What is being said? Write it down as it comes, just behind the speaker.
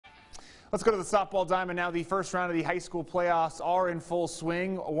Let's go to the softball diamond now. The first round of the high school playoffs are in full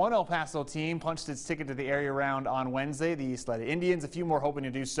swing. One El Paso team punched its ticket to the area round on Wednesday, the Sled Indians. A few more hoping to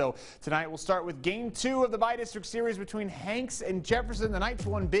do so tonight. We'll start with Game 2 of the Bi-District Series between Hanks and Jefferson. The Knights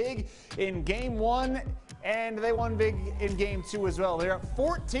won big in Game 1, and they won big in Game 2 as well. They're up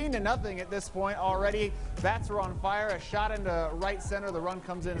 14-0 at this point already. Bats are on fire. A shot into right center. The run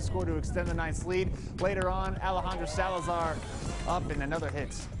comes in to score to extend the Knights' lead. Later on, Alejandro Salazar up and another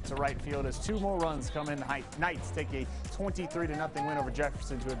hit to right field as two more runs come in. The Knights take a 23-0 win over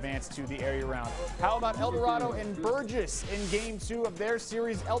Jefferson to advance to the area round. How about El Dorado and Burgess in Game 2 of their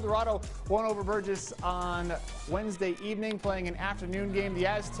series? El Dorado won over Burgess on Wednesday evening, playing an afternoon game. The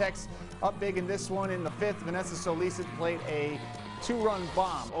Aztecs up big in this one in the 5th. Vanessa Solis played a two-run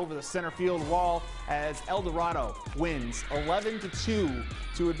bomb over the center field wall as El Dorado wins 11-2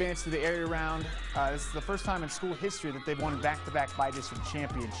 to advance to the area round. This is the first time in school history that they've won back-to-back Bi-District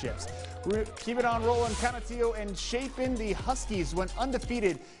championships. Keep it on rolling. Canutillo and Chapin, the Huskies, went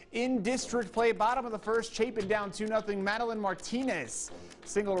undefeated in district play. Bottom of the first, Chapin down 2-0. Madeline Martinez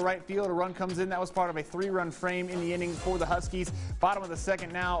single to right field. A run comes in. That was part of a 3-run frame in the inning for the Huskies. Bottom of the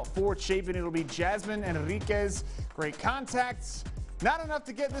second now for Chapin. It'll be Jasmine Enriquez. Great contact. Not enough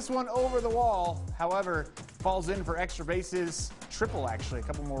to get this one over the wall. However, falls in for extra bases. Triple, actually. A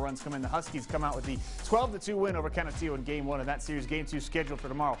couple more runs come in. The Huskies come out with the 12-2 win over Canutillo in Game 1 of that series. Game 2 scheduled for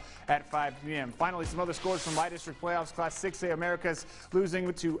tomorrow at 5 p.m. Finally, some other scores from Bi-District playoffs. Class 6A Americas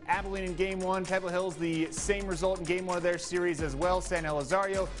losing to Abilene in Game 1. Pebble Hills, the same result in Game 1 of their series as well. San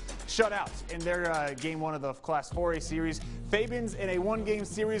Elizario shut out in their Game 1 of the Class 4A series. Fabens in a one-game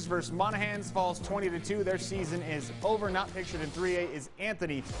series versus Monahans falls 20-2. Their season is over. Not pictured in 3A is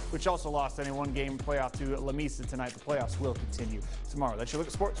Anthony, which also lost in a one-game playoff to La Mesa tonight. The playoffs will continue tomorrow. That's your look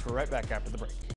at sports. We're right back after the break.